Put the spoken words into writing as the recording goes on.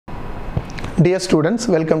Dear students,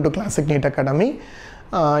 welcome to Classic NEET Academy.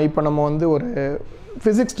 இப்போ நம்ம வந்து ஒரு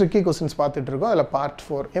physics tricky questions பார்த்துட்டு இருக்கோம். அதில் part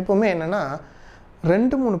 4. எப்பவுமே என்னன்னா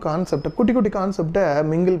ரெண்டு மூணு கான்செப்ட் குட்டி கான்செப்ட்டை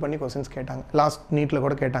மிங்கிள் பண்ணி क्वेश्चंस கேட்டாங்க. லாஸ்ட் நீட்ல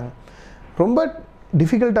கூட கேட்டாங்க. ரொம்ப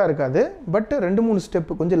டிஃபிகல்ட்டா இருக்காது, பட் ரெண்டு மூணு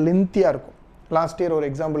ஸ்டெப் கொஞ்சம் லென்த்தியா இருக்கும். லாஸ்ட் இயர் ஒரு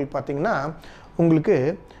எக்ஸாம்பிள் பார்த்தீங்கன்னா உங்களுக்கு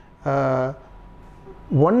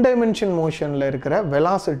ஒன் டைமென்ஷன் மோஷன்ல இருக்கிற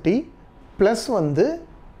வெலாசிட்டி ப்ளஸ் வந்து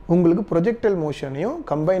உங்களுக்கு ப்ரொஜெக்டைல் மோஷனையும்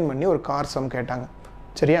கம்பைன் பண்ணி ஒரு கார் சம் கேட்டாங்க.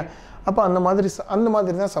 சரியா? அப்போ அந்த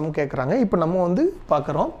மாதிரி தான் சம் கேட்குறாங்க. இப்போ நம்ம வந்து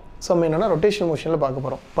பார்க்குறோம் சம் என்னென்னா ரொட்டேஷன் மோஷனில் பார்க்க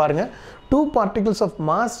போகிறோம். பாருங்கள், 2 particles of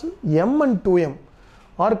mass m and 2m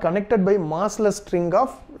are connected by massless string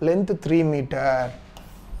of length 3 meter.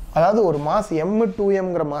 அதாவது ஒரு மாஸ் m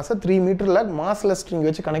 2mங்கிற மாஸை 3 மீட்டரில் மாஸ்லெஸ் ஸ்ட்ரிங்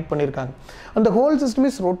வச்சு கனெக்ட் பண்ணியிருக்காங்க. அந்த whole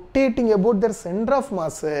system is rotating about Dhar centre of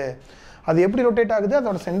mass. அது எப்படி ரொட்டேட் ஆகுது?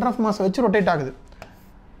 அதோட சென்டர் ஆஃப் மாஸை வச்சு ரொட்டேட் ஆகுது.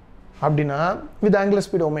 அப்படின்னா வித் ஆங்குலர்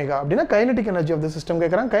ஸ்பீட் ஒமேகா. அப்படின்னா kinetic energy of the system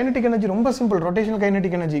கேட்குறாங்க. கைனடிக் எனர்ஜி ரொம்ப simple. Rotational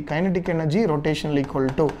kinetic energy rotational equal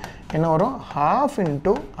to என்ன வரும்? ½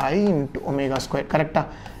 × I × ω². கரெக்டாக?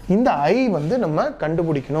 இந்த I வந்து நம்ம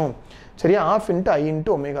கண்டுபிடிக்கணும். சரியா? ½ × I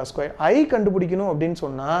 × ω². I கண்டுபிடிக்கணும் அப்படின்னு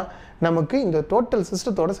சொன்னால் நமக்கு இந்த டோட்டல்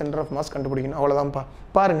சிஸ்டத்தோட சென்டர் ஆஃப் மாஸ் கண்டுபிடிக்கணும். அவ்வளோதான்ப்பா.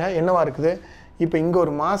 பாருங்கள் என்னவா இருக்குது. இப்போ இங்கே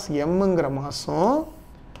ஒரு மாஸ் எம்ங்கிற மாஸும்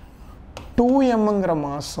 2mங்கிற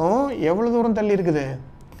மாஸும் எவ்வளோ தூரம் தள்ளி இருக்குது?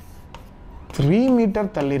 3 மீட்டர்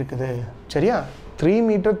தள்ளி இருக்குது. சரியா? 3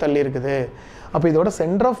 மீட்டர் தள்ளி இருக்குது. அப்போ இதோட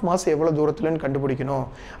சென்டர் ஆஃப் மாஸ் எவ்வளோ தூரத்துலன்னு கண்டுபிடிக்கணும்.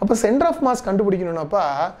 அப்போ சென்டர் ஆஃப் மாஸ் கண்டுபிடிக்கணும்னாப்பா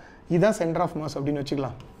இதான் சென்டர் ஆஃப் மாஸ் அப்படின்னு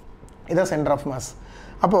வச்சுக்கலாம். இதான் சென்டர் ஆஃப் மாஸ்.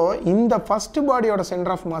 அப்போது இந்த ஃபஸ்ட் பாடியோட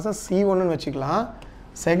சென்டர் ஆஃப் மாஸை C1ன்னு வச்சுக்கலாம்.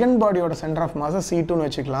 செகண்ட் பாடியோட சென்டர் ஆஃப் மாஸை C2ன்னு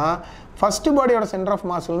வச்சுக்கலாம். ஃபஸ்ட்டு பாடியோட centre of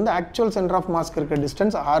மாஸ்லேருந்து actual centre of mask இருக்கிற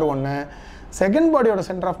டிஸ்டன்ஸ் R1. செகண்ட் பாடியோட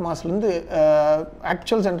centre of மாஸ்லேருந்து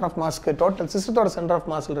actual centre of mask total சிஸ்டத்தோட centre of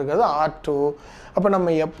மாஸில் இருக்கிறது R2. அப்போ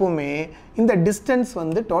நம்ம எப்போவுமே இந்த டிஸ்டன்ஸ்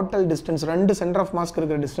வந்து டோட்டல் டிஸ்டன்ஸ் ரெண்டு சென்டர் ஆஃப் மாஸ்க்கு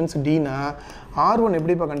இருக்கிற டிஸ்டன்ஸ் Dனா R1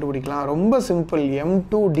 எப்படிப்பா கண்டுபிடிக்கலாம்? ரொம்ப simple.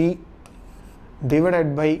 M2D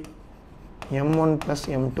divided by M1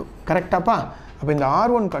 + M2. கரெக்டாப்பா? அப்போ இந்த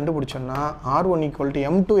R1 கண்டுபிடிச்சோன்னா R1 =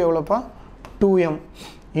 M2 எவ்வளோப்பா? 2m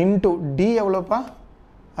into D எவ்வளோப்பா?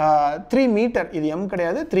 3 metre. இது m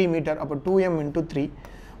கிடையாது, 3 மீட்டர். அப்போ 2m × 3.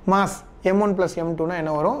 மாஸ் M1 + M2னா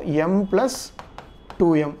என்ன வரும்? m +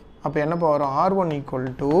 2m. அப்போ என்னப்பா வரும்? R1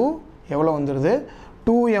 = எவ்வளோ வந்துடுது?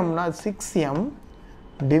 2mனா 6m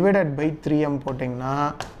டிவைடட் பை 3m போட்டிங்கன்னா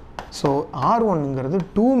ஸோ R1ங்கிறது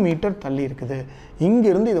 2 மீட்டர் தள்ளி இருக்குது.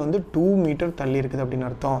 இங்கிருந்து இது வந்து 2 மீட்டர் தள்ளி இருக்குது அப்படின்னு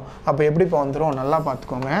அர்த்தம். அப்போ எப்படிப்பா வந்துடும்? நல்லா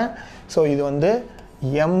பார்த்துக்கோங்க. ஸோ இது வந்து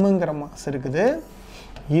mங்கிற மாஸ் இருக்குது,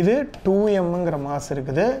 இது 2mங்கிற மாஸ்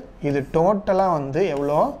இருக்குது, இது டோட்டலாக வந்து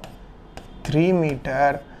எவ்வளோ? 3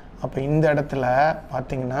 மீட்டர். அப்போ இந்த இடத்துல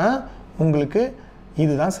பார்த்தீங்கன்னா உங்களுக்கு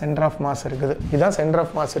இதுதான் சென்டர் ஆஃப் மாஸ் இருக்குது. இதுதான் சென்டர்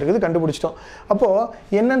ஆஃப் மாஸ் இருக்குது. கண்டுபிடிச்சிட்டோம். அப்போது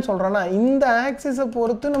என்னன்னு சொல்கிறோன்னா இந்த ஆக்சிஸை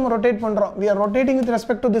பொறுத்து நம்ம ரொட்டேட் பண்ணுறோம். We are rotating with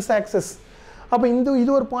respect to this axis. அப்போ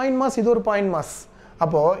இது ஒரு பாயிண்ட் மாஸ், இது ஒரு பாயிண்ட் மாஸ்.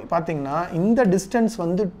 அப்போது பார்த்தீங்கன்னா இந்த டிஸ்டன்ஸ்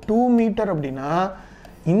வந்து 2 மீட்டர் அப்படின்னா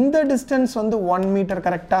இந்த டிஸ்டன்ஸ் வந்து 1 மீட்டர்.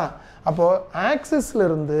 கரெக்டாக? அப்போது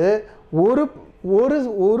ஆக்சிஸ்லேருந்து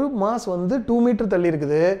ஒரு மாஸ் வந்து 2 மீட்டர் தள்ளி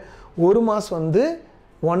இருக்குது, ஒரு மாஸ் வந்து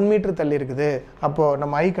 1 மீட்டர் தள்ளி இருக்குது. அப்போது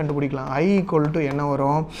நம்ம I கண்டுபிடிக்கலாம். I = என்ன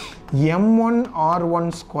வரும்?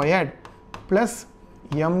 m1r1² +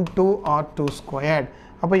 m2r2².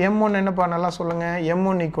 அப்போ m1 என்னப்பா? நல்லா சொல்லுங்கள்.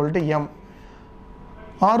 m1 = m.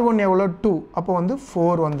 R1 எவ்வளோ? 2. அப்போ வந்து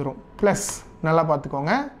 4 வந்துடும். ப்ளஸ் நல்லா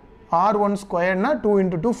பார்த்துக்கோங்க. R1² 2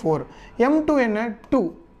 × 2 4. m2 என்ன? 2.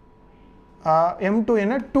 m2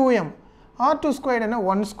 என்ன? 2m. R2² என்ன?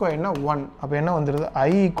 1² 1. அப்போ என்ன வந்துடுது?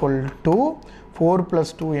 I = 4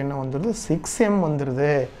 + 2 என்ன வந்துடுது? 6m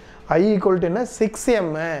வந்துடுது. I = என்ன?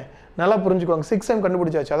 6m. நல்லா புரிஞ்சுக்கோங்க. 6m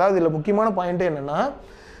கண்டுபிடிச்சாச்சு. அதாவது இதில் முக்கியமான பாயிண்ட் என்னென்னா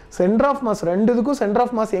சென்டர் ஆஃப் மாஸ் ரெண்டுத்துக்கும் சென்டர்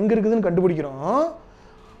ஆஃப் மாஸ் எங்கே இருக்குதுன்னு கண்டுபிடிக்கிறோம்.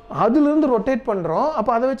 அதுலேருந்து ரொட்டேட் பண்ணுறோம்.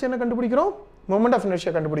 அப்போ அதை வச்சு என்ன கண்டுபிடிக்கிறோம்? மொமெண்ட் ஆஃப்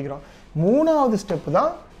இனர்ஷியா கண்டுபிடிக்கிறோம். மூணாவது ஸ்டெப்பு தான்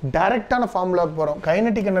டைரெக்டான ஃபார்முலாவுக்கு போகிறோம்.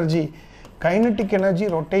 கைனடிக் எனர்ஜி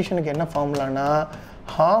ரொட்டேஷனுக்கு என்ன ஃபார்முலானா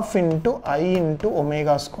 ½ × I ×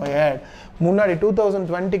 ω². முன்னாடி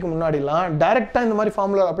 2020க்கு முன்னாடிலாம் டைரெக்டாக இந்த மாதிரி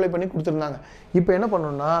ஃபார்முலா அப்ளை பண்ணி கொடுத்துருந்தாங்க. இப்போ என்ன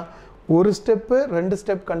பண்ணணும்னா ஒரு ஸ்டெப்பு 2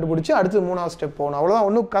 ஸ்டெப் கண்டுபிடிச்சி அடுத்து மூணாவது ஸ்டெப் போகணும். அவ்வளோதான்.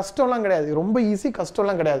 ஒன்றும் கஷ்டம்லாம் கிடையாது. ரொம்ப ஈஸி,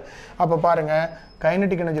 கஷ்டம்லாம் கிடையாது. அப்போ பாருங்கள்,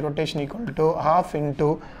 kinetic energy rotation = ½ ×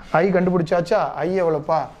 I கண்டுபிடிச்சாச்சா? I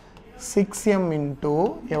எவ்வளோப்பா? 6m ×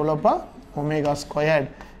 எவ்வளோப்பா? ω².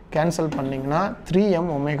 Cancel பண்ணிங்கன்னா 3m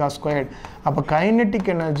ω². அப்போ கைனடிக்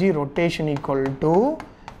எனர்ஜி ரொட்டேஷன் =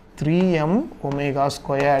 3m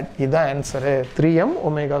ω². இதுதான் ஆன்சரு. 3m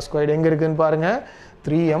ω². எங்கே இருக்குதுன்னு பாருங்கள்.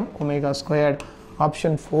 3m ω².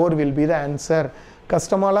 Option 4 will be the answer.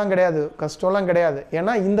 கஷ்டமாலாம் கிடையாது.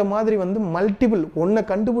 ஏன்னா இந்த மாதிரி வந்து மல்டிபிள் ஒன்றை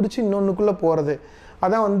கண்டுபிடிச்சி இன்னொன்றுக்குள்ளே போகிறது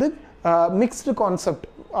அதான் வந்து மிக்ஸ்டு கான்செப்ட்.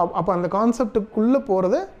 அப்போ அந்த கான்செப்டுக்குள்ளே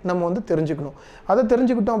போகிறத நம்ம வந்து தெரிஞ்சுக்கணும். அதை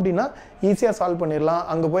தெரிஞ்சுக்கிட்டோம் அப்படின்னா ஈஸியாக சால்வ் பண்ணிடலாம்.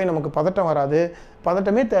 அங்கே போய் நமக்கு பதட்டம் வராது.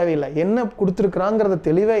 பதட்டமே தேவையில்லை. என்ன கொடுத்துருக்குறாங்கிறத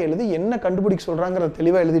தெளிவாக எழுதி என்ன கண்டுபிடிக்க சொல்கிறாங்கிறத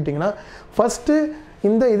தெளிவாக எழுதிட்டிங்கன்னா ஃபஸ்ட்டு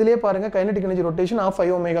இந்த இதிலே பாருங்கள் kinetic energy rotation of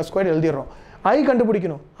 5 omega square எழுதிடுறோம். ஐ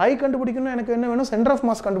கண்டுபிடிக்கணும் எனக்கு என்ன வேணும்? சென்டர் ஆஃப்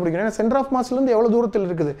மாஸ் கண்டுபிடிக்கணும். ஏன்னா சென்டர் ஆஃப் மாஸ்லேருந்து எவ்வளோ தூரத்தில்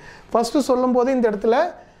இருக்குது ஃபஸ்ட்டு சொல்லும் போதே இந்த இடத்துல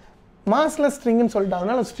மாஸ்லெஸ் ஸ்ட்ரிங்குன்னு சொல்லிட்டாங்க.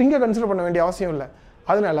 அதனால் ஸ்ட்ரிங்கை கன்சிடர் பண்ண வேண்டிய அவசியம் இல்லை.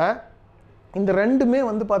 அதனால் இந்த ரெண்டுமே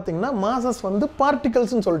வந்து பார்த்திங்கன்னா மாசஸ் வந்து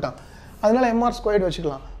பார்ட்டிகல்ஸ்னு சொல்லிட்டான். அதனால் எம்ஆர் ஸ்கொயர்டு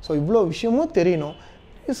வச்சுக்கலாம். ஸோ இவ்வளோ விஷயமும் தெரியணும்.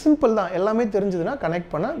 சிம்பிள் தான். எல்லாமே தெரிஞ்சதுன்னா கனெக்ட்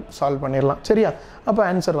பண்ண சால்வ் பண்ணிடலாம். சரியா? அப்போ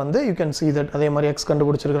ஆன்சர் வந்து யூ கேன் see that அதே மாதிரி எக்ஸ்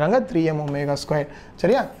கண்டுபிடிச்சிருக்கிறாங்க 3m ஒமேகா ஸ்கொயர்.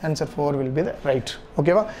 சரியா? Answer 4 will be the right.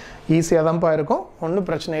 ஓகேவா? ஈஸியாக தான்ப்பா இருக்கும், ஒன்றும்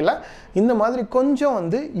பிரச்சனை இல்லை. இந்த மாதிரி கொஞ்சம்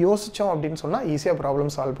வந்து யோசித்தோம் அப்படின்னு சொன்னால் ஈஸியாக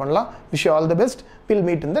ப்ராப்ளம் சால்வ் பண்ணலாம். Wish you all the best. Will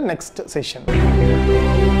meet in the next session.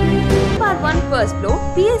 Part 1 first floor,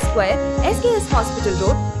 PS Square, SKS Hospital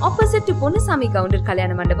Road, opposite to Ponnasamy Counter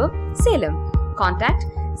Kalyana Mandapam, Salem. Contact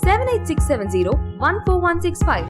 78670 14165.